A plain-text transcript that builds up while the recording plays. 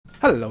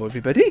Hello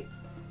everybody,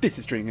 this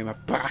is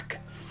Dinonerd back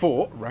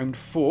for round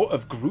 4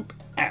 of Group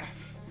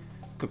F.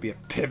 Could be a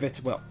pivot,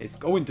 well, it's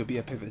going to be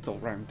a pivotal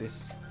round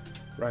this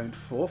round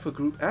 4 for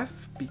Group F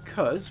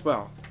because,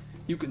 well,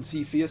 you can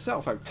see for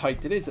yourself how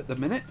tight it is at the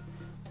minute.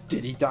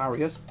 Diddy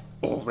Darius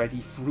already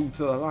through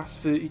to the last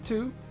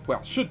 32,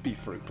 well, should be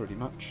through pretty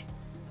much.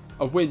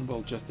 A win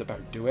will just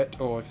about do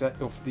it, or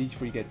if these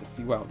three get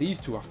defeated, well, these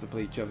two have to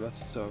play each other,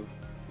 so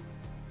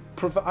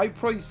I'd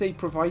probably say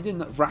providing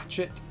that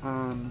Rachitt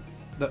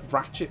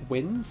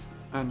wins,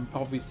 and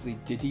obviously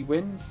Diddy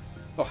wins.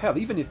 Oh hell,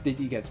 even if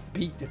Diddy gets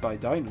beat by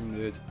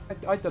Dinonerd,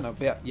 I don't know,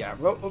 but yeah,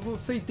 well, we'll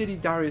say Diddy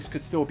Darius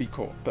could still be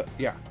caught, but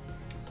yeah.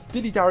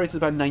 Diddy Darius is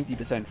about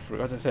 90%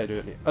 through, as I said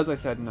earlier, as I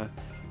said in the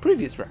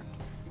previous round.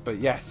 But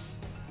yes,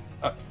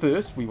 at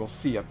first we will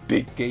see a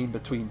big game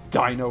between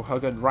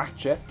Dinohug and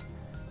Rachitt.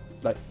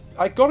 Like,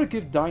 I gotta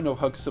give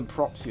Dinohug some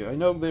props here. I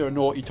know they're a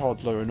naughty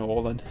toddler and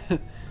all, and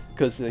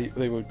because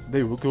they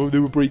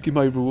were breaking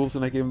my rules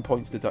and I gave them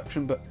points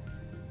deduction, but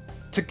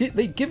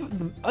they give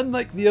them,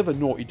 unlike the other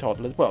naughty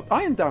toddlers, well,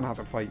 Iron Dan has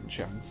a fighting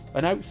chance,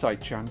 an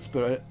outside chance,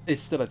 but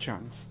it's still a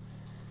chance.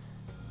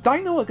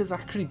 Dinohug has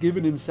actually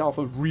given himself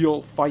a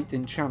real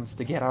fighting chance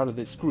to get out of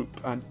this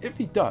group, and if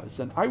he does,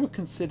 then I would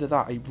consider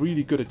that a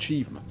really good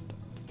achievement.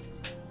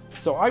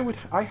 So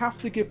I have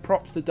to give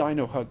props to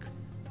Dinohug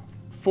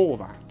for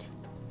that.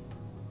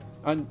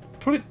 And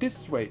put it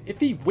this way, if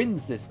he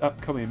wins this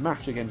upcoming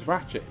match against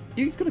Rachitt,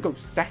 he's going to go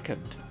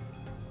second.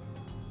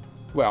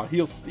 Well,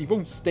 he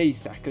won't stay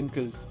second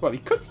because, well, he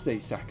could stay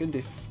second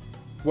if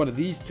one of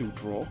these two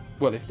draw.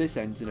 Well, if this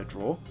ends in a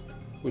draw,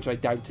 which I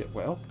doubt it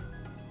will.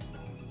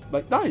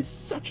 Like, that is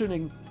such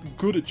a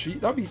good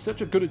achievement. That'd be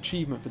such a good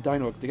achievement for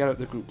Dinohug to get out of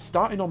the group,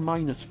 starting on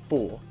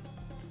 -4.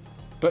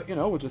 But, you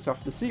know, we'll just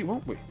have to see,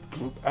 won't we?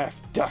 Group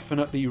F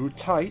definitely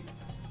tight.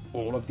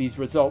 All of these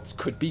results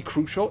could be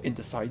crucial in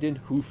deciding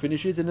who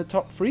finishes in the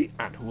top 3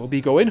 and who will be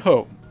going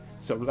home.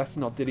 So let's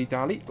not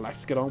dilly-dally,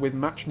 let's get on with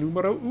match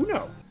numero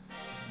uno.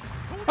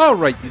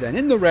 Alrighty then,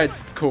 in the red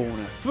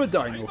corner for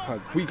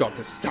Dinohug, we got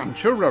the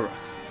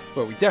Sanchorurus.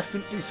 Well, we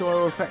definitely saw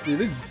how effective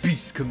this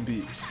beast can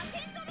be.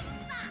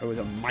 It was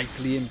a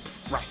mightily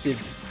impressive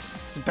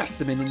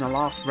specimen in the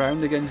last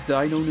round against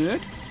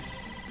Dinonerd.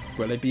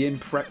 Will it be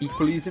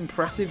equally as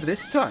impressive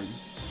this time?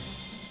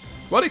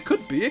 Well, it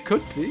could be,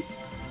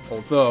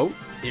 Although,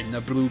 in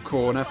the blue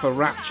corner for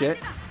Rachitt,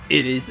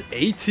 it is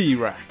a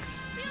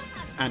T-Rex.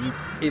 And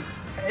if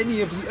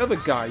any of the other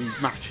guys'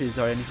 matches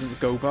are anything to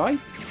go by,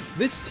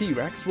 this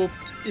T-Rex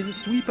is a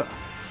sweeper.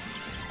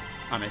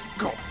 And it's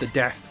got the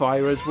Death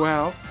Fire as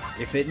well,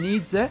 if it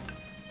needs it.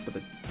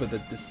 But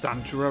the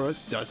Sanchorurus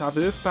does have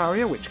Earth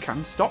Barrier, which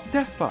can stop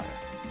Death Fire.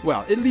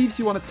 Well, it leaves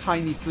you on a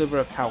tiny sliver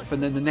of health,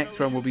 and then the next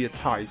round will be a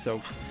tie, so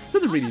it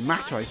doesn't really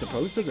matter, I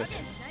suppose, does it?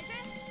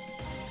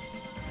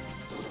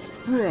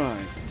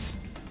 Right,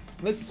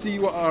 let's see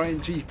what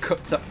RNG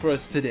cooks up for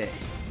us today.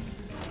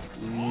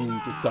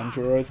 The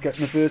Sanchorurus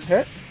getting the first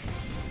hit.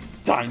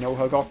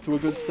 Dinohug off to a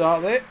good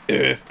start there.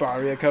 Earth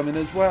Barrier coming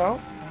as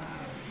well.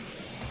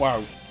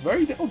 Wow,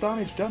 very little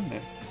damage done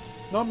there.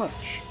 Not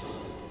much.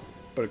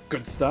 But a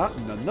good start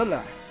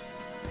nonetheless.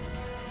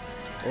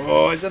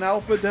 Oh, it's an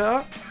Alpha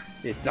Dart.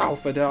 It's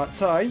Alpha Dart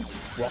time.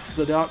 What's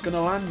the dart going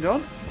to land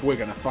on? We're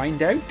going to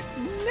find out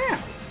now.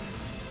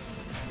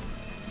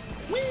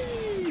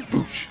 Whee!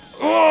 Boosh.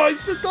 Oh,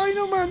 it's the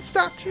Dino Man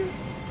statue.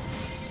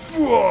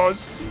 Whoa,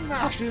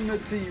 smashing the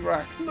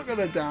T-Rex. Look at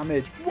the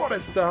damage. What a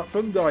start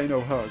from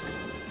Dinohug.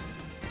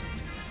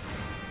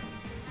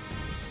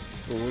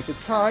 Oh, it's a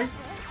tie.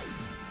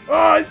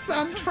 Oh, it's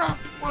Sand Trap.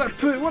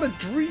 What a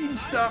dream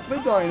start for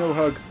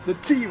Dinohug. The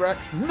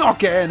T-Rex not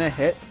getting a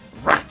hit.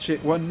 Rachitt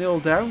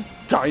 1-0 down.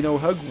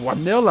 Dinohug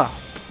 1-0 up.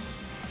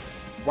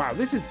 Wow,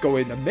 this is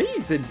going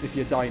amazing if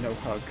you're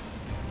Dinohug.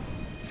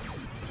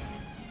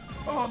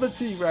 Oh, the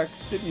T-Rex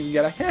didn't even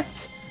get a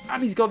hit.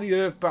 And he's got the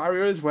Earth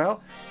Barrier as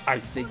well. I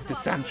think the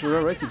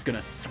Sanchorurus is going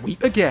to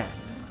sweep again.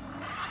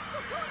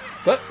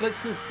 But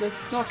let's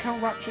not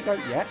count Rachitt out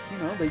yet. You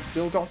know, they've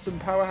still got some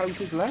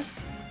powerhouses left.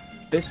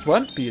 This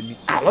one being the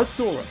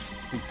Allosaurus.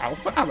 The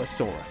Alpha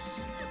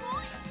Allosaurus.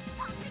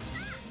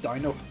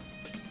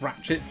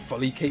 Rachitt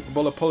fully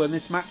capable of pulling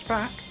this match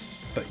back.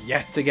 But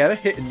yet to get a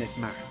hit in this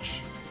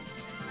match.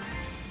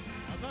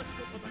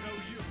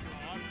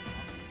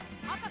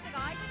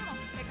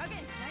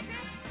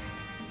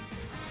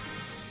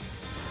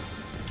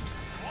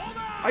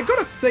 I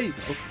gotta say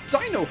though,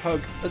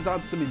 Dinohug has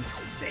had some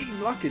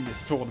insane luck in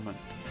this tournament.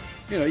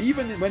 You know,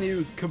 even when he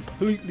was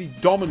completely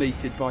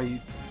dominated by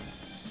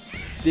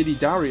Diddy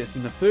Darius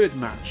in the third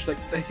match, like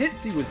the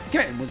hits he was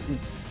getting was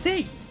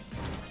insane.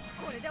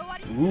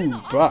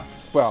 Ooh, but,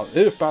 well,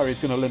 Earth Barrier is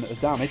going to limit the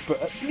damage,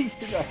 but at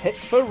least it's a hit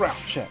for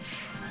Rachitt.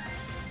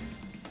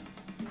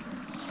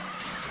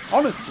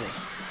 Honestly.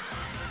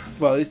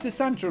 Well, it's the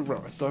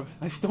Sanchorurus, so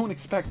I don't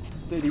expect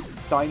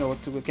Dino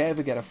to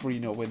ever get a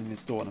 3-0 win in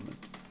this tournament.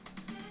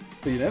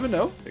 But you never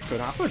know, it could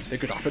happen.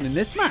 It could happen in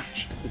this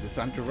match. With the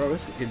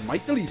Sanchorurus looking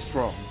mightily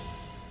strong.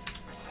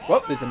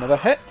 Well, there's another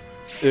hit.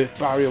 Earth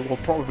Barrier will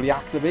probably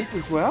activate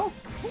as well.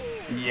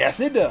 Yes,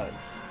 it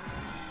does.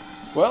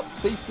 Well,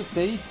 safe to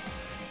say,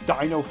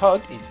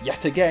 Dinohug is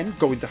yet again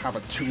going to have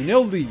a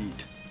 2-0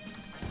 lead.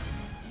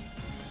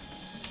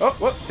 Oh,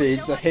 well,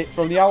 there's a hit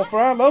from the Alpha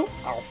Allo.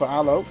 Alpha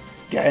Allo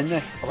getting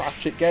the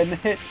Rachitt getting the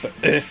hit, but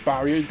Earth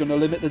Barrier is going to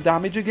limit the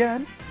damage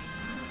again.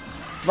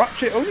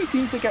 Rachitt only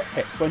seems to get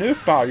hits when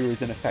Earth Barrier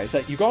is in effect. It's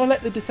like, you got to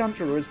let the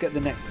Disandraurs get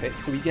the next hit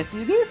so he gets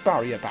his Earth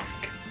Barrier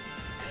back.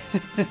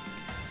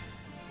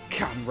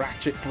 Can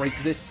Rachitt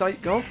break this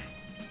cycle?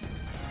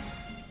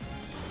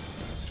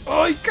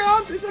 Oh, he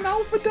can't! It's an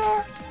Alpha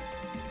Dart!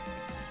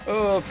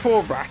 Oh,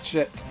 poor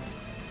Rachitt.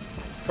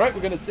 Right,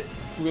 we're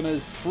gonna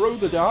throw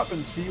the dart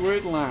and see where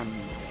it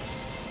lands.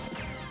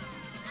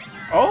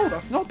 Oh,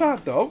 that's not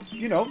bad though.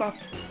 You know,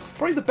 that's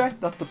probably the best.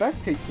 That's the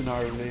best case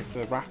scenario there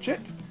for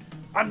Rachitt.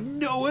 And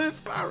no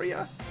Earth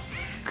Barrier.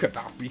 Could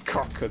that be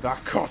cocked? Could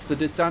that cost the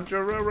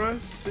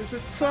Disandraurs? Is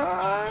it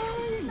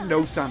time?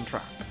 No Sand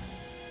Trap.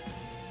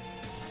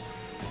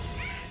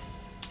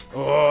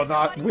 Oh,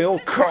 that will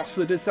cost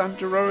the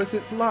Disandraurs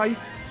its life.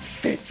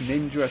 This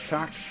ninja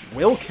attack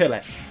will kill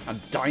it,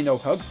 and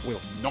Dinohug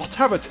will not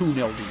have a 2-0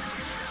 lead.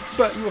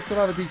 But you will still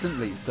have a decent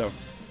lead, so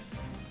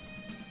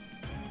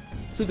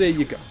there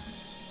you go.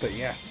 But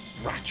yes,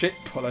 Rachitt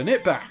pulling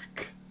it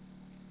back.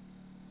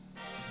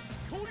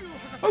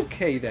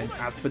 Okay then,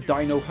 as for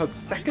Dinohug's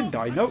second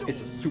dino,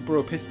 it's a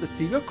Super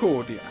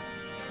Opisthocoelocordia.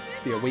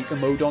 The Awaken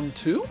mode on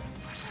 2.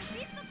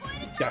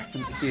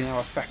 Definitely seeing how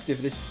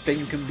effective this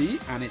thing can be,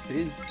 and it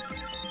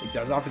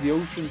does have the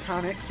Ocean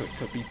Panic, so it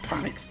could be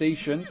panic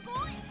stations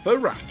for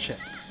Rachitt.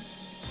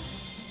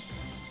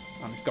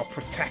 And it's got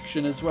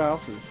protection as well,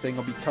 so this thing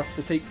will be tough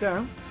to take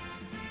down.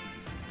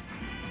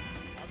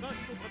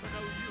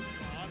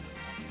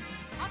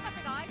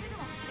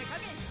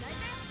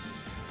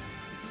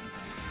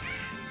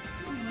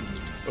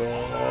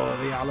 Oh,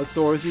 the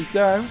Allosaurus is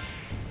down.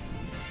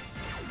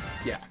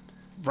 Yeah,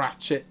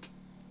 Rachitt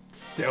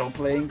still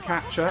playing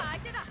catch-up.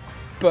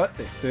 But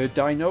the third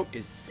dino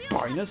is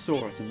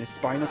Spinosaurus, and this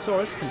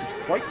Spinosaurus can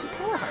be quite the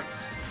powerhouse.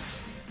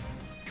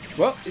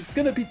 Well, it's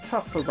going to be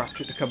tough for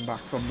Rachitt to come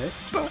back from this,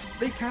 but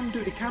it can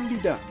be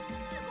done.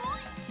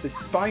 The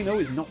Spino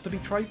is not to be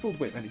trifled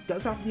with, and it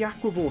does have the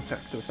Aqua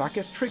Vortex, so if that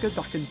gets triggered,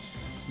 that can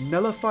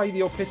nullify the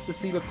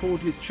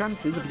Opisthocoelocordia's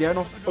chances of getting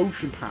off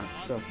Ocean Panic.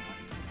 So,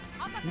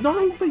 not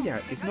over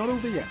yet. It's not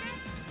over yet.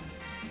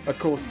 Of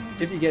course,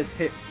 if he gets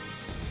hit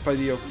by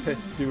the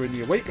Opist during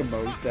the Awaken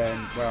mode,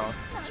 then, well,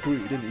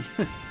 screwed, isn't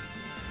he?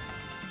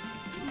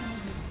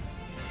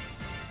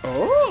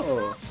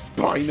 Oh,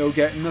 Spino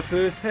getting the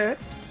first hit.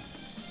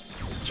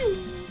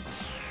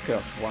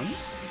 Just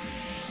once.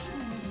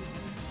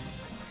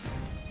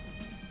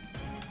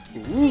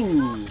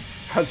 Ooh,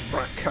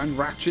 can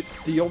Rachitt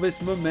steal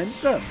this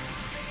momentum?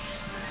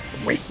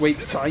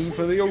 Wait time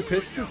for the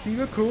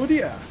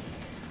Opisthocoelocordia.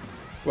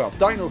 Well,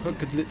 Dinohug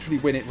could literally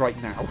win it right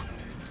now.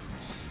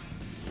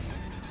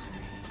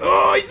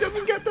 Oh, he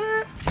doesn't get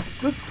that!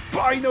 The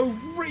Spino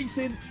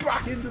racing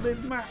back into this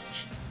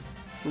match.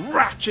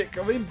 Rachitt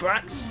coming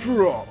back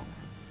strong.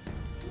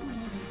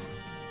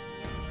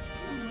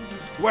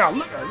 Well,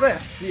 look at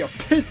this. The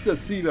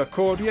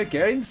Opisthocoelocordia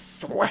getting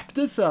swept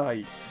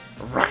aside.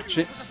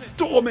 Rachitt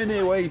storming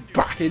their way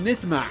back in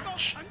this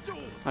match.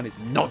 And it's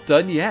not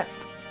done yet.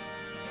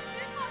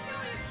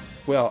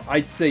 Well,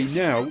 I'd say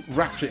now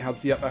Rachitt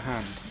has the upper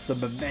hand. The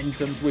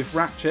momentum's with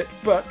Rachitt,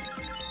 but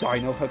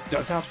Dinohug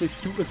does have this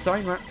Super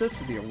Sign Raptor,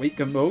 so the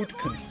Awaken mode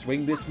can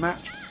swing this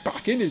match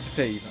back in his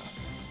favour.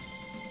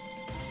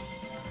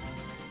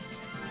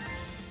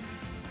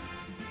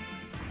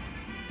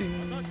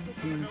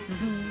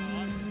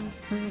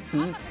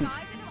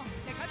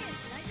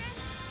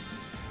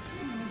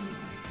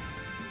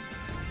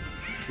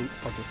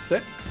 That's a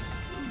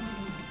 6.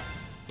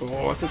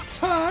 Oh, it's a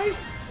tie!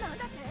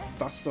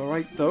 That's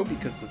alright though,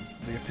 because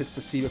the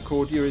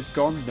Opisthocoelocordia is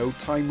gone. No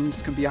time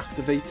moves can be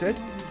activated.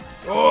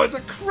 Oh, it's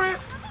a crit!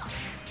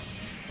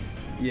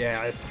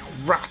 Yeah,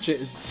 Rachitt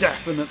has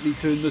definitely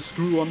turned the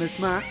screw on this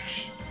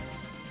match.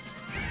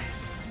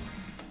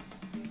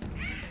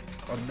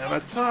 Another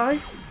tie.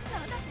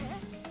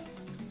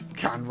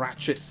 Can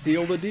Rachitt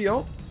seal the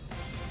deal?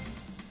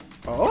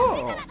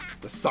 Oh,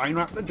 the Sign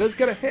Raptor does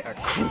get a hit. A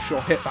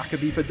crucial hit that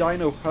could be for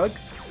Dinohug.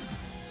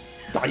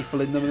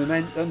 Stifling the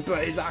momentum,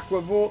 but his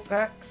Aqua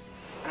Vortex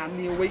and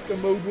the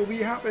Awaken mode will be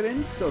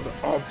happening, so the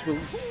odds will...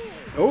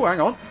 Oh, hang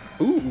on.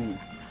 Ooh,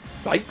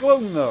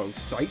 Cyclone though.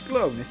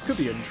 Cyclone, this could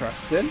be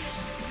interesting.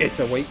 It's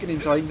awakening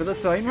time for the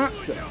Sign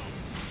Raptor.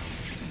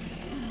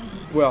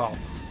 Well,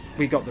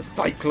 we got the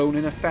Cyclone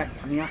in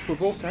effect and the Aqua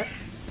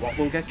Vortex. What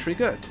will get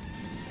triggered?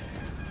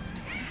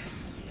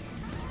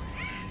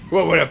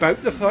 Well, we're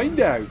about to find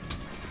out.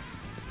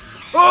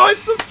 Oh,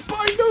 it's the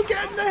Spino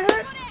getting the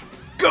hit!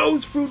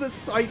 Goes through the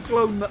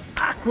Cyclone, the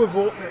Aqua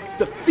Vortex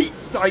defeats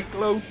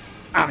Cyclone,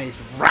 and it's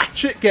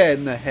Rachitt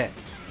getting the hit.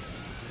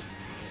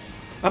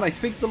 And I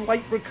think the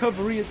light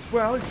recovery as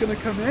well is going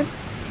to come in.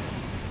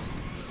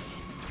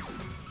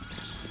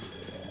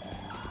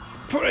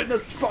 Putting the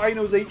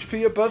Spino's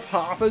HP above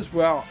half as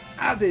well,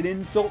 adding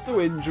insult to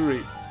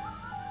injury.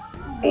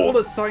 All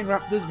the Sign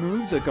Raptors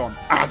moves are gone.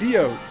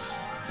 Adios.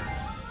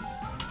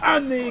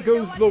 And there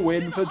goes the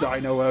win for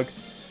Dinohug.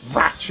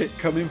 Rachitt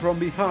coming from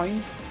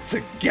behind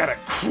to get a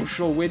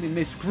crucial win in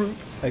this group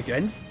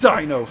against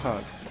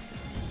Dinohug.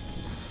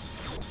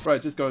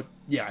 Right, just go.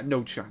 Yeah,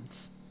 no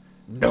chance.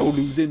 No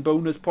losing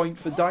bonus point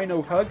for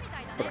Dinohug,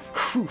 but a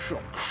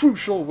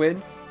crucial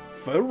win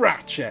for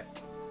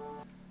Rachitt.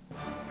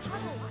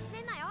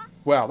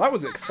 Well, that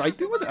was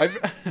exciting, wasn't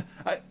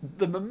it?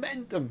 The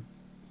momentum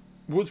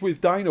was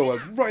with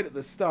Dinohug right at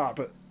the start,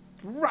 but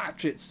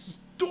Rachitt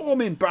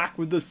storming back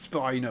with the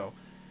Spino.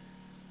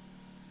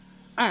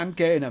 And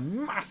getting a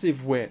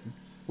massive win,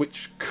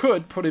 which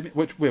could put him,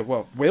 which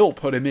will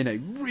put him in a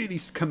really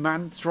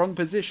strong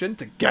position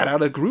to get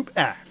out of Group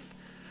F.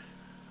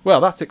 Well,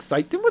 that's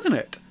exciting, wasn't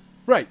it?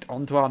 Right,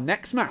 on to our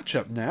next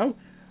matchup now,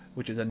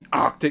 which is an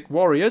Arctic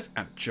Warriors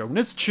and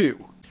Jonas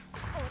Chew.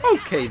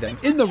 Okay then,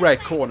 in the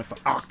red corner for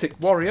Arctic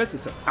Warriors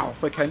is an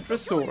Alpha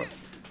Kentrosaurus.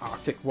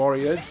 Arctic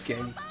Warriors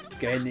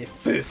getting their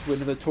first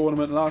win of the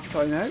tournament last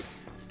time out.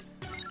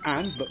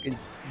 And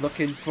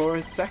looking for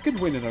a second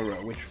win in a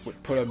row, which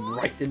would put them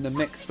right in the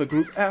mix for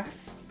Group F.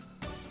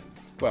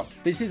 Well,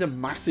 this is a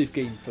massive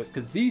game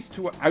because these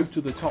two are out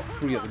of the top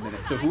 3 at the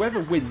minute. So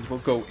whoever wins will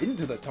go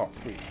into the top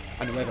 3,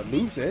 and whoever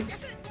loses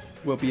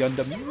will be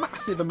under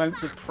massive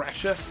amounts of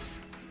pressure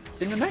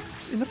in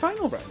the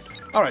final round.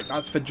 All right,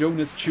 as for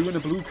Jonas Chew in the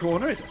blue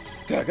corner, it's a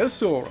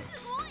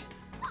Stegosaurus.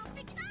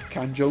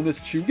 Can Jonas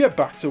Chew get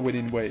back to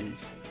winning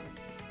ways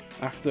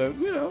after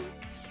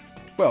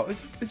well,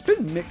 it's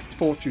been mixed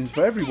fortunes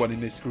for everyone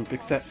in this group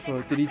except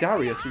for Diddy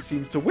Darius, who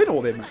seems to win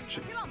all their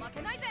matches.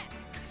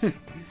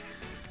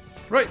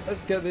 Right,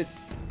 let's get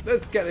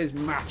this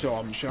match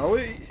on, shall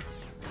we?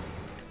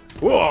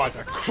 Whoa, it's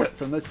a crit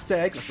from the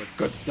Steg. That's a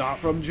good start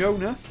from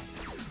Jonas.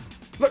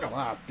 Look at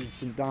that,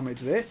 decent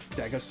damage there.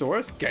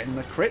 Stegosaurus getting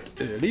the crit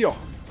early on.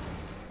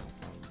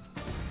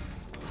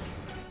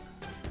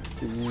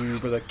 Ooh,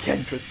 but the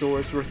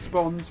Kentrosaurus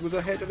responds with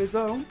a hit of his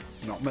own.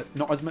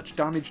 Not as much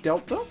damage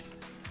dealt though.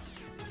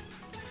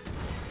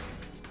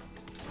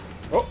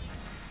 Oh,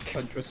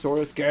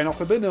 Kentrosaurus getting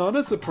off a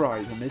banana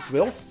surprise, and this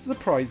will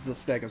surprise the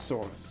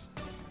Stegosaurus.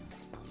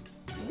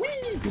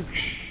 Whee!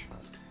 Boosh!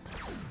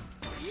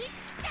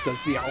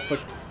 Does the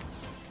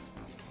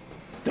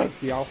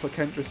Alpha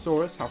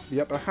Kentrosaurus have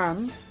the upper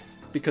hand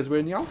because we're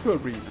in the Alpha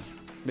arena?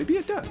 Maybe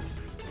it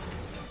does.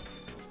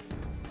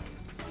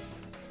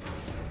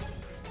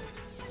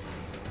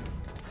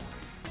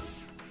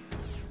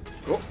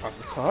 Oh, that's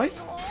a tie.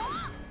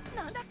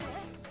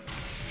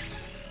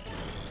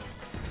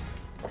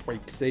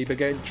 Quake Saber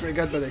getting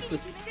triggered, but it's the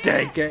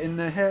Steg getting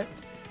the hit.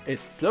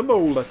 It's a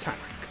mole attack.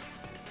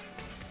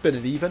 Been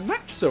an even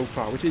match so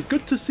far, which is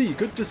good to see,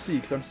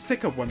 because I'm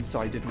sick of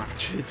one-sided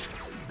matches.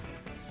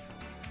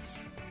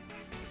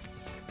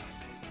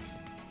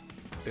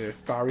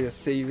 Earth Barrier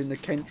saving the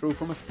Kentro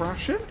from a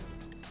thrashing.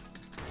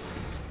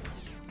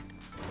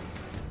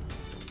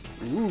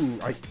 Ooh,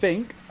 I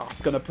think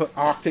that's going to put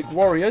Arctic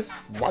Warriors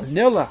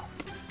 1-0 up.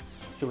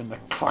 So in the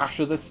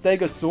clash of the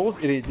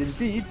Stegosaurs, it is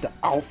indeed the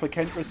Alpha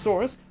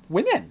Kentrosaurus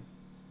winning.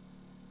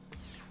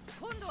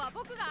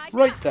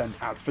 Right then,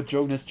 as for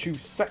Jonas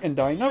Chew's second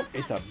dino,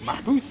 it's a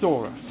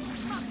Mapusaurus.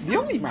 The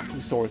only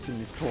Mapusaurus in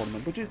this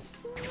tournament, which is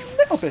a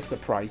little bit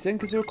surprising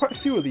because there were quite a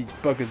few of these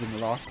buggers in the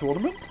last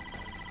tournament.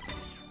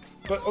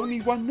 But only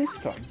one this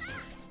time.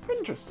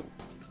 Interesting.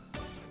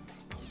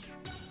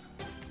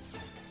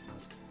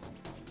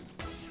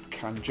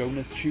 Can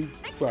Jonas Chew...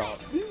 Well,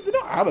 they're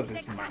not out of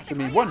this match. I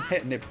mean, one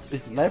hit and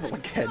it's level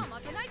again.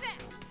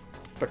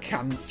 But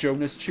can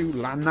Jonas Chew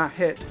land that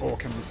hit? Or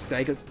can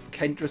the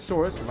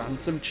Kentrosaurus land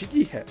some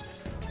cheeky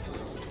hits?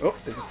 Oh,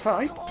 there's a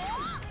tie.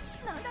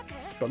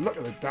 But look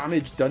at the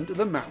damage done to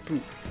the Mapu.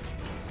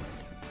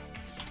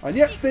 And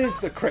yet there's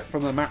the crit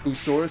from the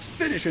Mapusaurus,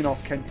 finishing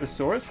off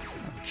Kentrosaurus.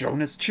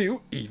 Jonas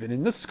Chew even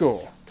in the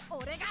score.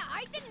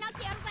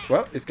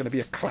 Well, it's going to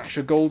be a clash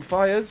of gold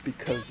fires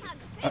because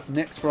up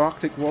next for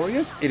Arctic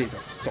Warriors, it is a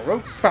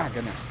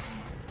Saurophaganax.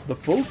 The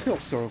full tilt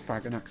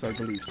Saurophaganax, I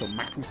believe. So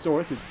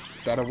Mapusaurus is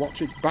better watch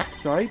his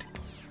backside.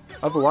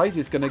 Otherwise,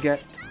 it's going to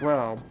get,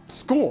 well,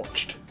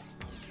 scorched.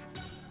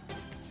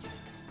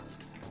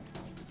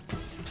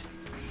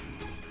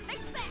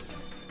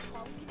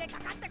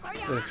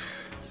 Ugh.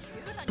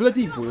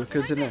 Bloody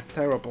workers, isn't it?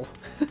 Terrible.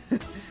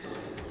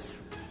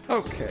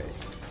 Okay,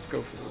 let's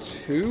go for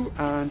 2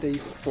 and a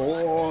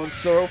 4.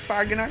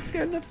 Saurophaganax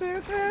getting the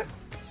first hit.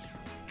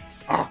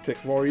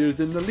 Arctic Warriors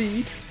in the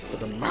lead,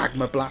 but the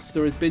Magma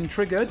Blaster has been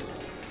triggered.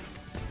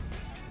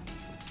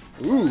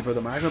 Ooh, but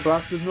the Magma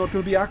Blaster's not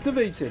going to be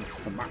activated.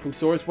 The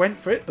Mapusaurus went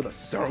for it, but the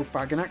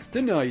Saurophaganax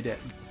denied it.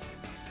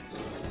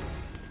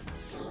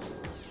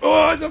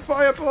 Oh, it's a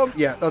firebomb!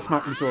 Yeah, that's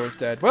Mapusaurus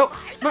dead. Well,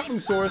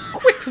 Mapusaurus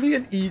quickly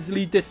and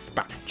easily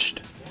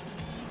dispatched.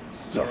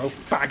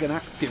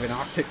 Saurophaganax giving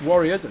Arctic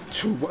Warriors a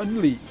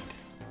 2-1 lead.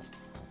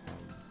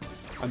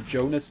 And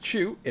Jonas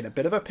Chew in a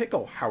bit of a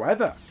pickle.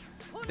 However,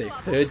 their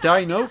third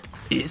dino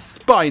is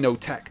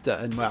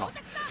Spinotector, and well,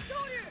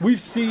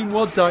 we've seen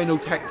what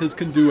Dinotectors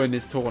can do in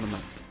this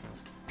tournament.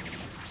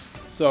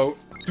 So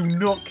do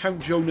not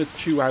count Jonas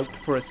Chew out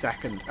for a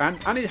second.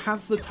 And it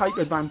has the type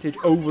advantage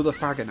over the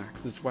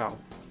Faganax as well.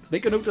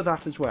 Make a note of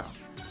that as well.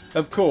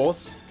 Of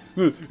course,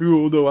 you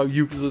all know how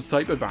useless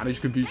type advantage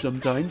can be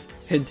sometimes.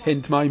 Hint,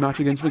 hint, my match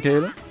against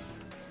Michaela.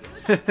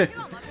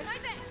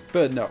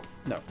 But no.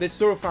 This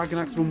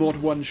Faganax will not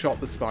one-shot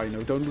the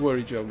Spino. Don't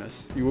worry,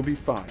 Jonas. You will be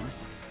fine.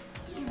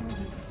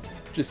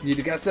 Just need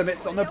to get some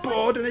hits on the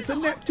board and it's a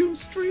Neptune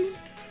stream.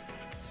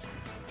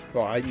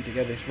 Oh, I need to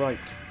get this right.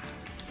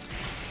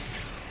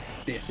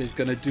 This is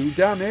going to do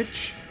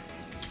damage.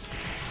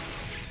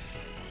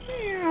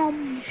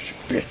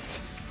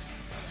 Spit.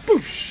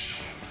 Boosh.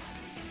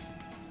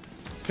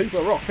 Paper,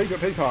 rock, paper,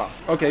 paper.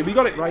 Okay, we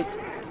got it right.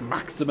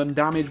 Maximum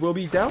damage will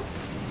be dealt.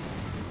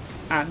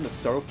 And the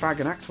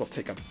Faganax will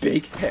take a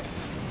big hit.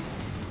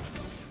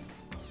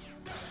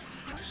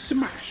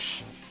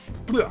 Smash.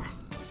 Blah.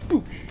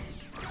 Boosh.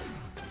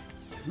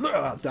 Look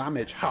at that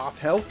damage. Half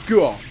health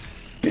gone.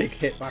 Big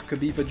hit that could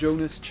be for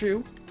Jonas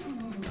Chew.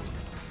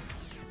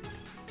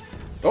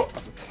 Oh,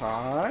 that's a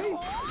tie.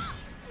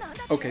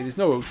 Okay, there's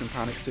no ocean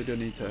panic, so you don't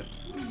need to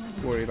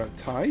worry about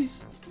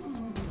ties.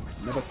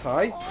 Another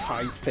tie.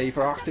 Ties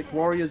favour Arctic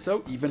Warriors,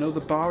 though, even though the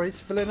bar is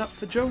filling up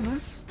for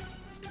Jonas.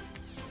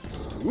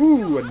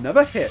 Ooh,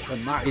 another hit,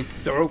 and that is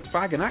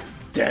Faganax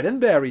dead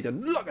and buried.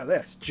 And look at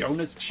this,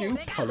 Jonas Chew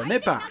pulling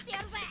it back.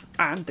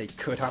 And they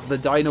could have the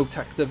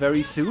Dinotector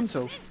very soon,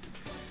 so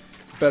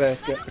better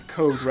get the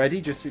code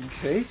ready just in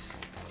case.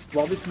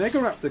 While this Mega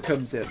Raptor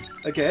comes in.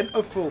 Again,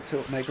 a full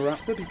tilt Mega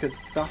Raptor, because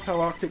that's how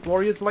Arctic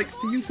Warriors likes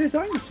to use their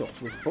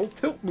dinosaurs, with full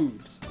tilt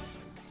moves.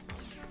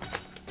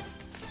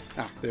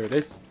 Ah, there it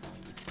is.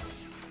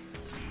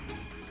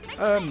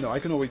 No, I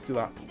can always do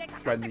that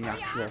when the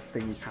actual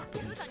thing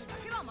happens.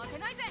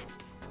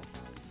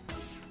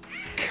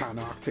 Can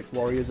Arctic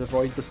Warriors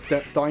avoid the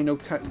step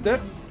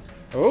Dinotector?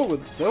 Oh,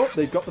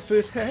 they've got the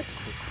first hit.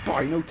 The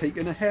Spino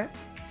taking a hit.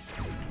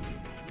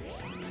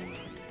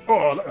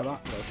 Oh, look at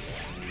that, though.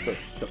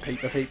 The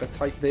paper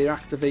type they're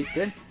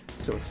activating.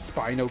 So if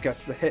Spino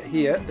gets the hit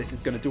here, this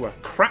is going to do a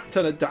crap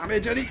ton of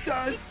damage, and it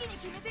does!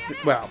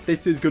 Well,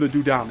 this is going to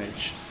do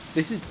damage.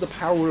 This is the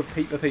power of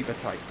paper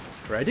type.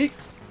 Ready?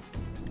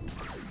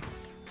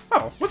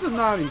 Oh, wasn't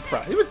that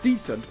impressive? It was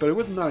decent, but it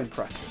wasn't that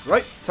impressive.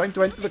 Right, time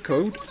to enter the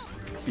code.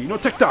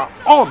 Dinotector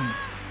on!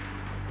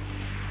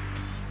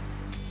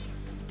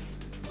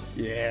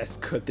 Yes,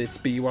 could this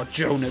be what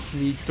Jonas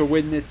needs to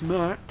win this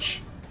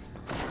match?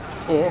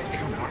 Or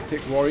can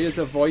Arctic Warriors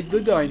avoid the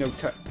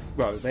Dinotector?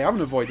 Well, they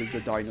haven't avoided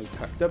the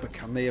Dinotector, but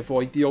can they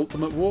avoid the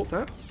ultimate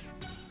water?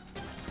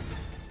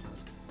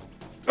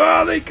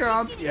 Oh, they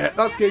can't! Yeah,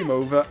 that's game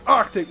over.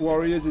 Arctic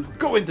Warriors is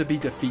going to be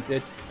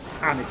defeated,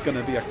 and it's going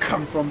to be a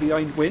come from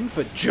behind win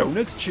for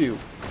Jonas Chew.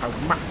 How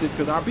massive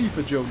could that be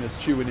for Jonas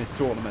Chew in his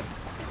tournament?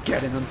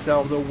 Getting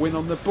themselves a win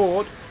on the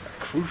board, a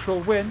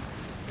crucial win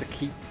to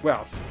keep,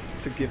 well,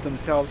 to give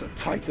themselves a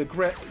tighter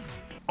grip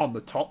on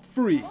the top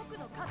three.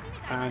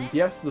 And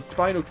yes, the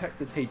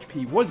Spinotector's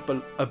HP was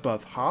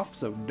above half,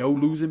 so no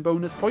losing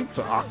bonus point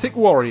for Arctic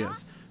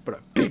Warriors, but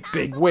a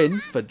big win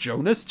for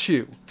Jonas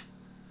Chew.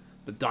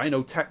 The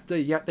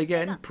Dinotector yet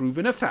again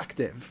proving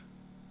effective.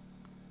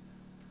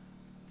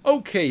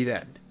 Okay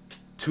then,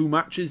 2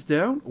 matches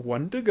down,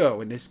 1 to go,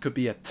 and this could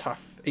be a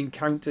tough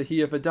encounter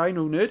here for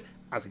Dinonerd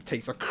as he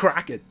takes a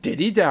crack at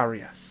Diddy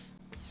Darius.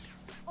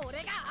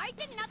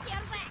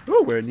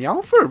 Oh, we're in the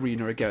Alpha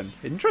Arena again.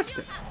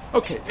 Interesting.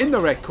 Okay, in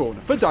the red corner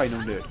for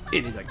Dinonerd,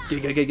 it is a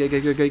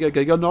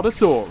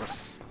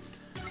Giganotosaurus.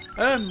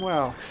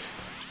 Well,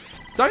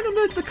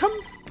 Dinonerd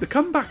the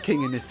comeback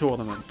king in this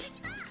tournament.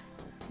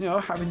 You know,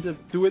 having to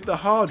do it the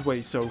hard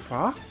way so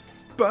far.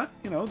 But,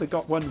 you know, they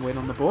got 1 win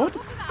on the board.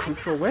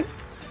 Crucial win.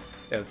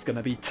 It's going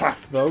to be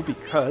tough, though,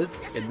 because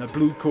in the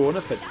blue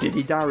corner for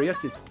Diddy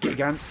Darius is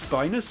Gigant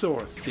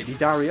Spinosaurus. Diddy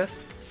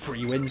Darius,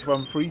 3 wins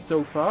from 3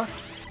 so far.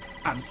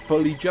 And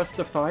fully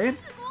justifying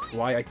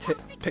why I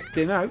picked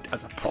him out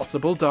as a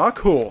possible dark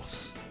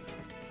horse.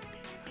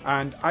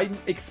 And I'm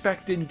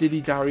expecting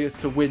Diddy Darius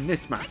to win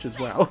this match as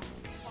well.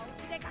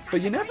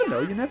 But you never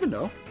know, you never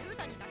know.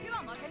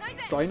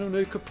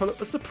 Dinonerd could pull up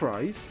a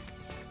surprise.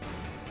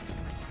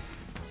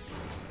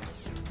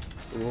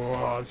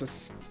 Oh,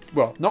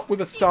 well, not with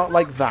a start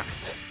like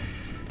that.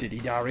 Diddy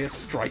Darius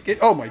strike it.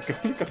 Oh my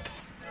god, look at that.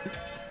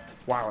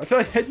 Wow, I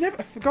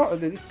forgot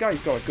that this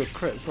guy's got a good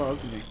crit as well,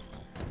 hasn't he?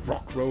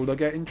 Rock Roller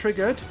getting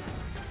triggered.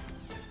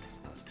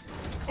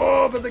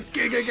 Oh, but the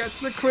Giga gets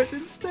the crit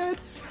instead.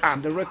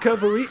 And a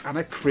recovery and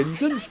a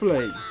Crimson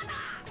Flame.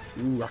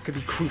 Ooh, that could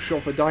be crucial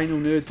for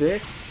Dinonerd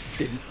there.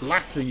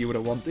 Last thing you would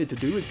have wanted to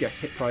do is get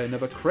hit by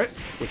another crit,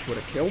 which would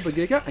have killed the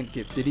Giga and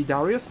give Diddy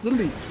Darius the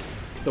lead.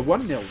 The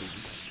 1-0 lead.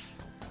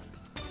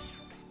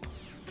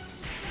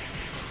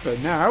 But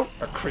now,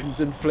 a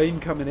Crimson Flame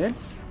coming in.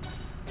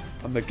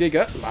 And the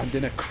Giga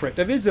landing a crit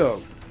of his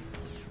own.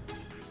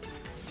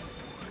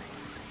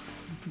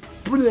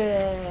 Blah.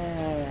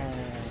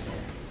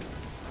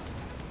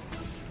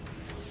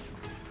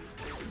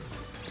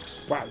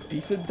 Wow,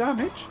 decent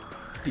damage.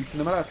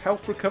 Decent amount of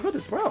health recovered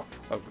as well.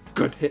 A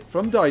good hit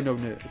from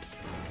Dinonerd.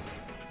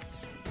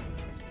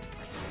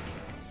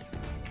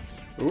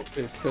 Oh,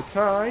 it's a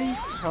tie.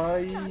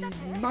 Tie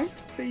might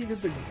favour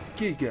the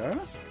Giga.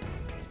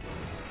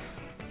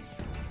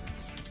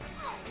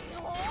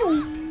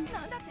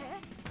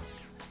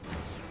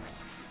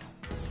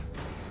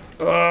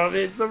 Oh,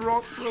 there's the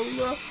Rock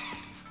Roller.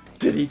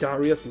 Diddy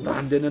Darius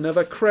landing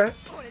another crit.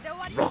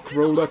 Rock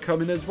Roller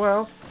coming as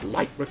well.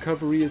 Light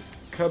recovery is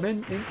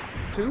coming in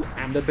too.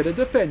 And a bit of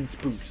defense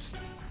boost.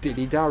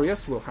 Diddy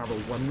Darius will have a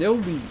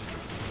 1-0 lead.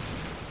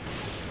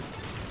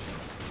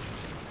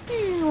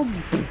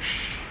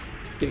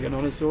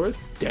 Giganosaurus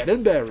dead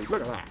and buried.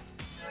 Look at that.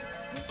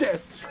 They're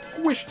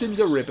squished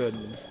into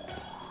ribbons.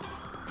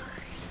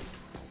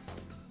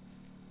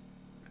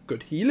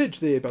 Good healage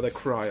there by the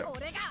Cryo.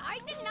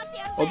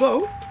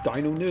 Although,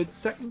 Dinonerd's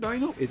second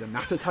dino is a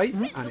Natter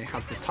Titan and it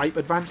has the type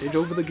advantage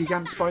over the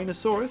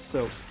Gigantspinosaurus,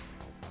 so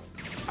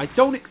I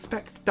don't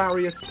expect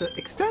Darius to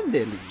extend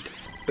their lead.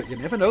 But you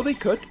never know, they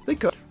could. They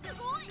could.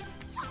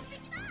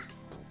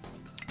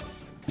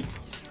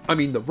 I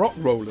mean, the Rock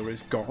Roller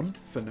is gone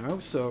for now,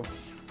 so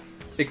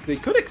they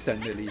could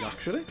extend their lead,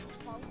 actually.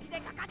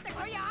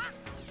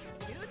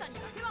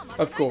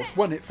 Of course,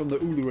 one hit from the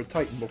Ulura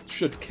Titan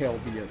should kill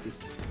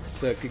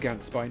the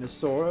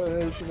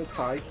Gigantspinosaurus in a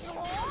tie.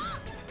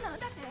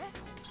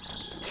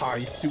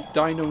 Tie suit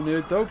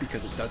Dinonerd though,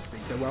 because it does they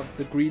do have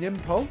the green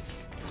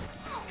impulse.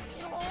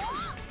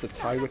 The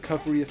tie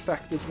recovery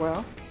effect as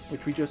well,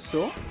 which we just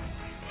saw.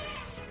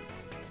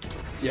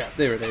 Yeah,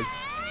 there it is.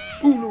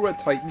 Ulura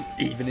Titan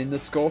even in the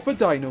score for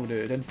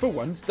Dinonerd, and for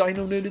once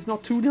Dinonerd is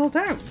not 2-0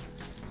 down.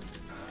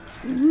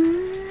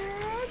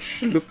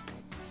 Schlup.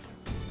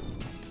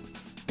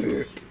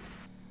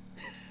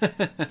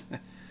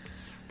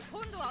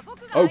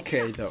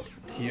 Okay though,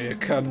 here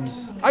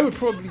comes, I would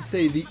probably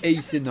say the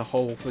ace in the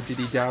hole for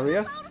Diddy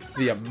Darius,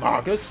 the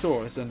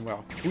Amargasaurus, and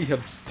well, we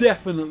have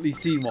definitely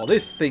seen what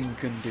this thing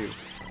can do.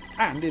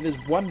 And it has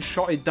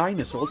one-shotted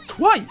dinosaurs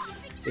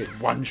twice! It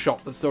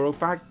one-shot the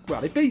Saurophag,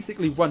 well, it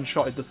basically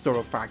one-shotted the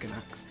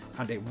Saurophaganax,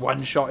 and it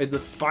one-shotted the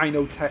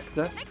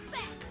Spinotector.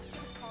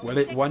 Well,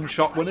 it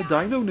one-shot one of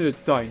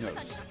Dinonerd's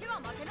dinos.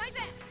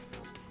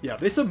 Yeah,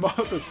 this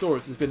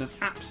Amargasaurus has been an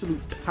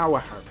absolute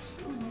powerhouse.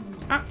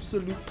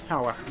 Absolute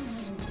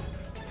powerhouse.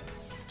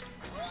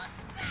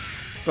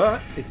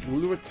 But it's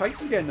Ulura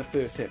Titan getting the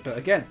first hit. But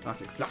again,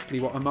 that's exactly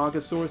what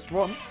Amargasaurus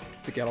wants.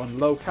 To get on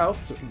low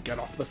health so it can get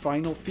off the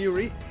final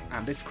Fury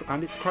and its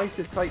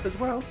Crisis type as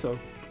well. So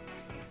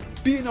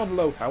being on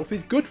low health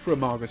is good for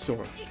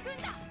Amargasaurus.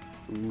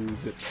 Ooh,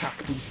 the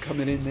attack boost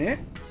coming in there.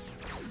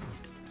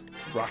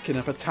 Racking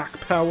up attack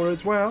power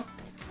as well.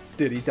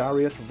 Diddy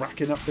Darius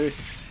racking up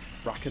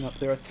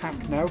their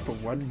attack now for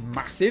one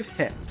massive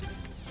hit.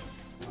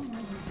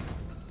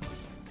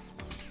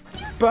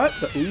 But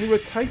the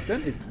Ulura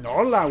Titan is not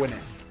allowing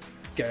it.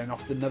 Getting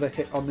off another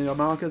hit on the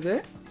Amarga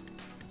there.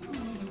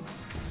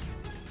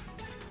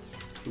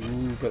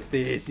 Ooh, but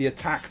there's the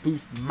attack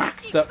boost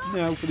maxed up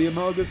now for the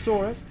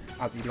Amargasaurus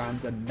as he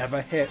lands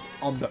another hit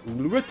on the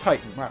Ulura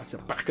Titan. Wow, it's a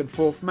back and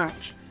forth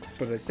match.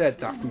 But as I said,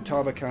 that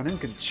Futaba cannon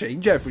can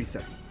change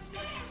everything.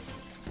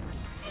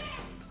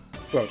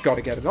 Well,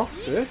 gotta get it off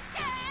first.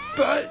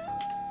 But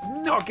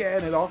not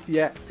getting it off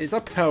yet. It's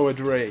a power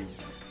drain.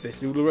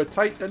 This Ulura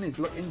Titan is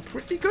looking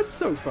pretty good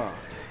so far.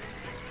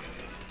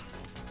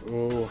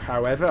 Oh,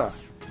 however,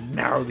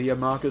 now the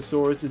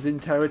Amargasaurus is in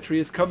territory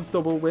is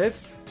comfortable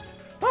with.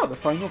 Oh, the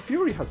final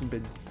Fury hasn't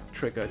been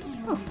triggered.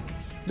 Oh,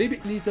 maybe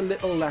it needs a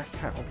little less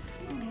health.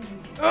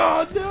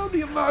 Oh no,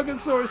 the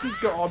Amargasaurus is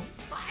gone.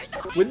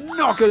 We're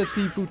not going to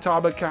see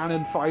Futaba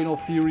Cannon Final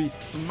Fury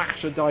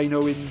smash a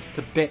dino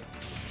into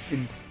bits.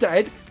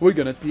 Instead, we're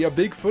going to see a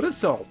Bigfoot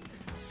assault.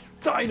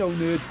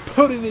 Dinonerd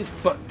putting his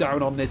foot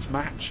down on this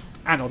match.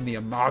 And on the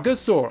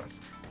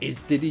Amargasaurus,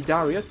 is Diddy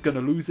Darius going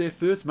to lose their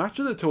first match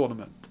of the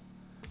tournament?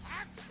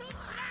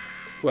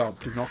 Well,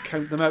 do not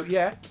count them out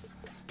yet.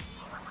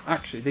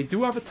 Actually, they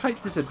do have a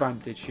type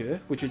disadvantage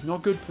here, which is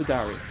not good for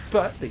Darius.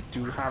 But they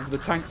do have the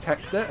Tank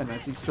Tector, and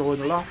as you saw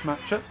in the last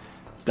matchup,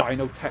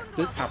 Dino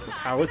Tectors have the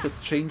power to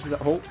change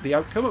the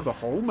outcome of the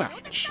whole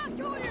match.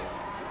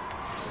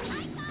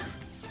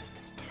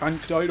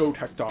 Tank Dino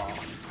Tector.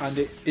 And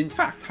it, in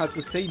fact, has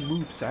the same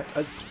moveset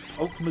as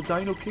Ultimate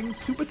Dino King's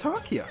Super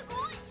Tarkia,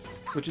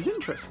 which is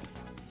interesting.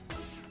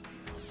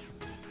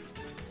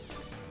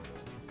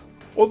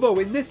 Although,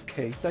 in this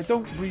case, I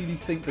don't really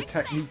think the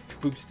technique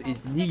boost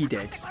is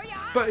needed,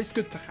 but it's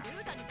good to have.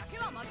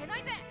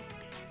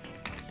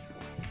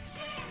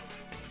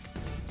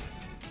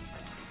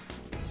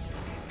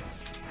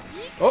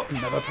 Oh,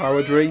 another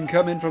power drain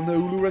coming from the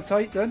Ulura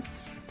Titan.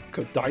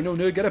 Could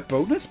Dinonerd get a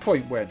bonus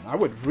point win? I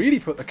would really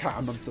put the cat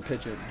amongst the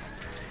pigeons.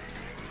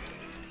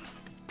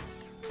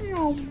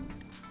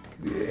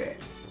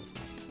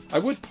 I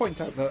would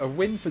point out that a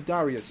win for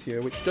Darius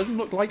here, which doesn't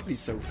look likely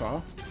so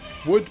far,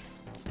 would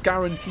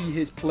guarantee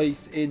his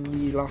place in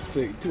the last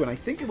 32, and I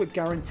think it would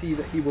guarantee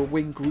that he will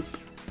win Group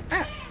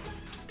F.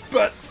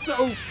 But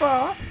so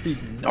far,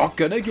 he's not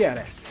gonna get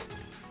it.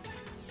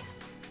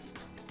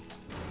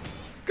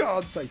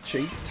 God's sake,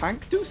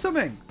 Tank, do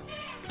something!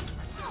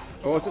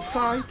 Oh, it's a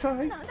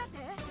tie.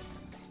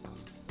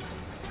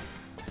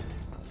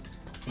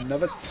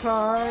 Another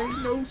tie.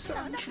 No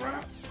sand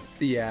trap.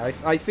 Yeah,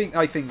 I think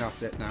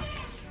that's it now.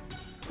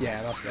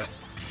 Yeah, that's it.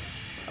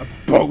 A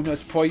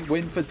bonus point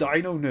win for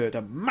Dinonerd.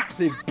 A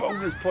massive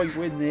bonus point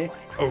win there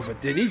over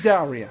Diddy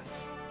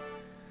Darius.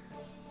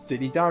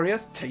 Diddy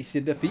Darius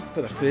tasted defeat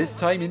for the first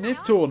time in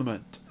this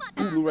tournament.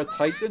 Ulura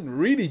Titan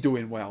really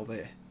doing well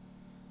there.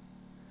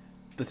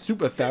 The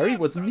Super Fairy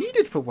was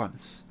needed for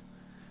once.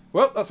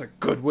 Well, that's a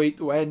good way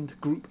to end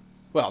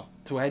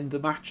to end the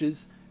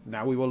matches.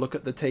 Now we will look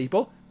at the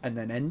table and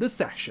then end the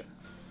session.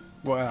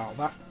 Well,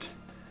 that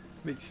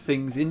makes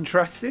things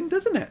interesting,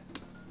 doesn't it?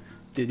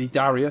 Diddy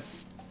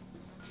Darius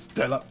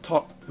still up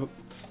top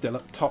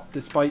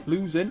despite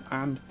losing,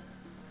 and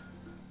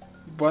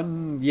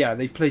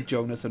they've played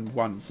Jonas and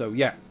won, so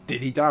yeah,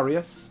 Diddy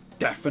Darius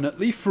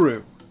definitely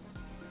through.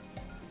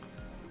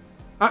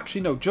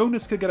 Actually, no,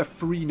 Jonas could get a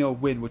 3-0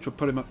 win, which would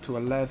put him up to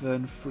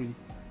 11-3.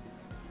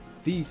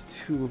 These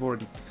two have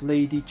already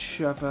played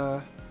each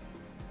other.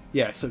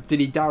 Yeah, so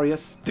Diddy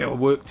Darius still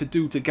work to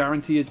do to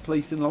guarantee his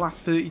place in the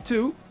last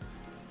 32.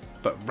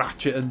 But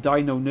Rachitt and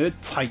Dinonerd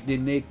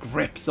tightening their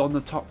grips on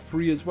the top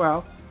 3 as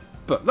well.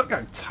 But look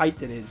how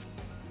tight it is.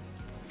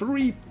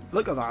 3,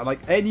 look at that, like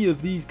any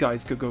of these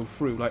guys could go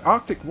through. Like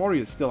Arctic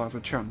Warriors still has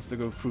a chance to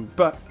go through,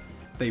 but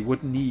they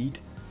would need...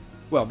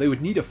 Well, they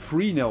would need a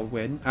 3-0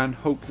 win and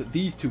hope that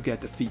these two get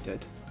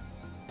defeated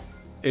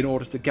in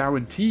order to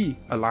guarantee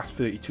a last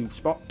 32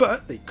 spot.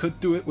 But they could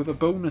do it with a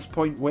bonus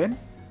point win.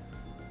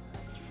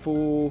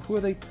 For who are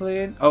they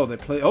playing? Oh, they're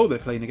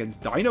playing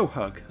against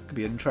Dinohug. Could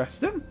be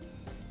interesting.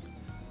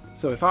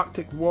 So if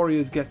Arctic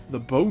Warriors gets the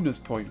bonus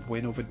point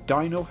win over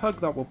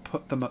Dinohug, that will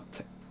put them up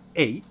to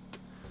 8.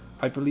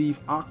 I believe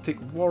Arctic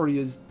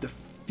Warriors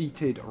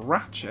defeated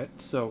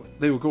Rachitt, so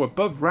they will go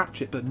above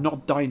Rachitt, but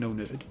not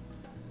Dinonerd.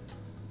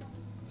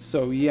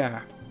 So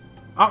yeah,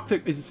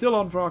 Arctic is still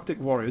on for Arctic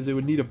Warriors. They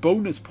would need a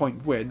bonus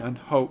point win and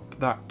hope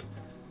that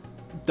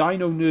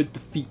Dinonerd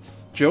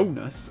defeats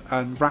Jonas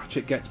and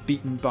Rachitt gets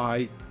beaten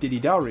by Diddy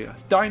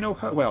Darius.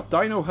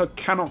 Dinohug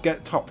cannot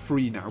get top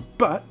 3 now,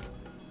 but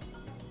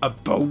a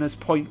bonus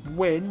point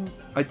win,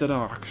 I don't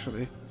know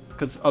actually,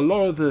 because a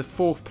lot of the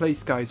 4th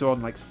place guys are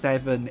on like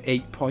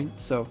 7-8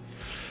 points, so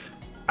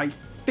I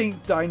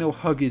think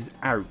Dinohug is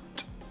out.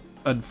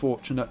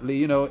 Unfortunately,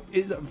 you know,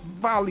 it's a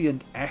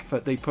valiant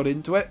effort they put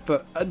into it,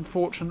 but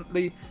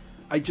unfortunately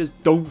I just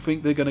don't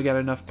think they're going to get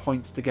enough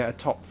points to get a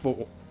top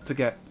 4, to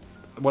get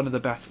one of the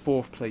best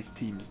 4th place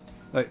teams.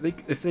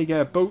 Like if they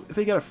get a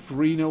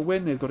 3-0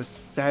 win, they've got a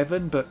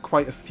 7, but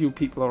quite a few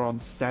people are on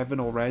 7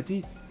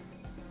 already.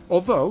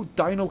 Although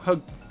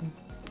Dinohug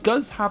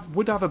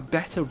would have a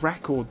better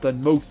record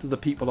than most of the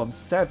people on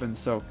 7,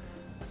 so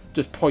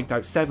just point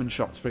out 7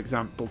 shots for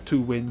example, 2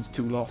 wins,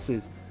 2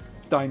 losses.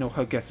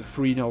 Dinohug gets a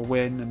 3-0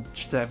 win and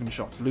 7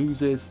 shots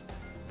loses,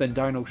 then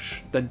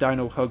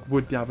Dinohug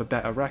would have a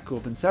better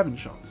record than 7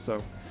 shots.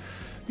 So,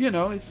 you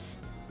know, it's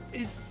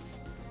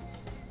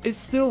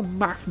still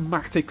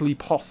mathematically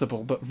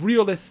possible, but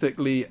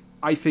realistically,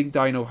 I think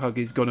Dinohug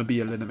is going to be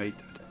eliminated.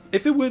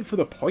 If it weren't for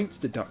the points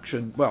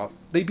deduction, well,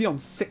 they'd be on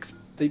 6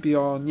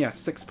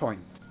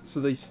 points.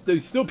 So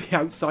they'd still be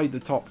outside the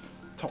top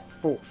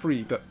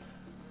 3, but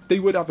they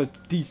would have a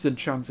decent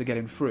chance of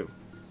getting through.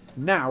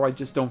 Now, I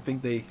just don't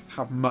think they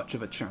have much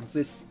of a chance.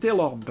 They're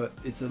still on, but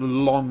it's a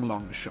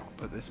long shot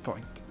at this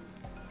point.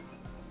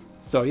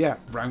 So yeah,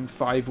 round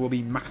 5 will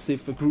be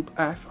massive for Group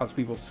F, as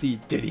we will see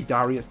Diddy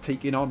Darius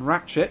taking on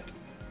Rachitt,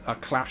 a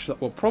clash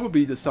that will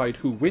probably decide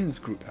who wins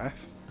Group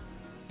F.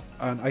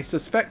 And I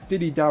suspect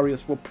Diddy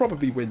Darius will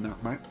probably win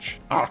that match.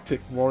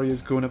 Arctic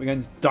Warriors going up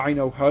against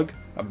Dinohug,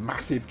 a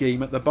massive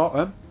game at the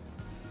bottom.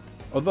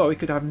 Although it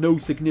could have no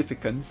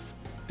significance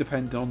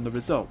depending on the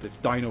result.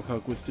 If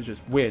Dinohug was to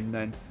just win,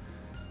 then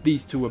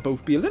these two will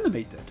both be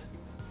eliminated.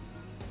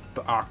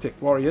 But Arctic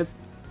Warriors,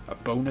 a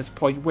bonus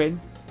point win,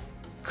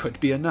 could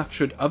be enough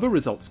should other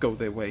results go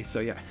their way. So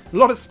yeah, a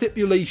lot of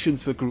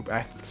stipulations for Group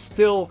F,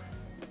 still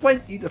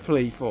plenty to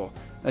play for,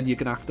 and you're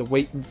going to have to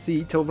wait and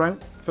see till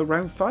round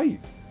 5.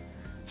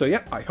 So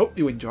yeah, I hope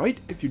you enjoyed.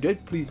 If you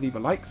did, please leave a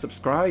like,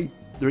 subscribe,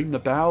 ring the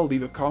bell,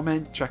 leave a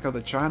comment, check out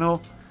the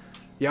channel,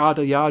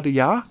 yada yada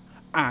yada,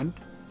 and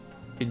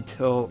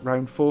until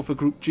round 4 for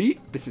Group G,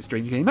 this is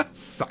Strange Gamer,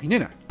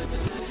 signing out.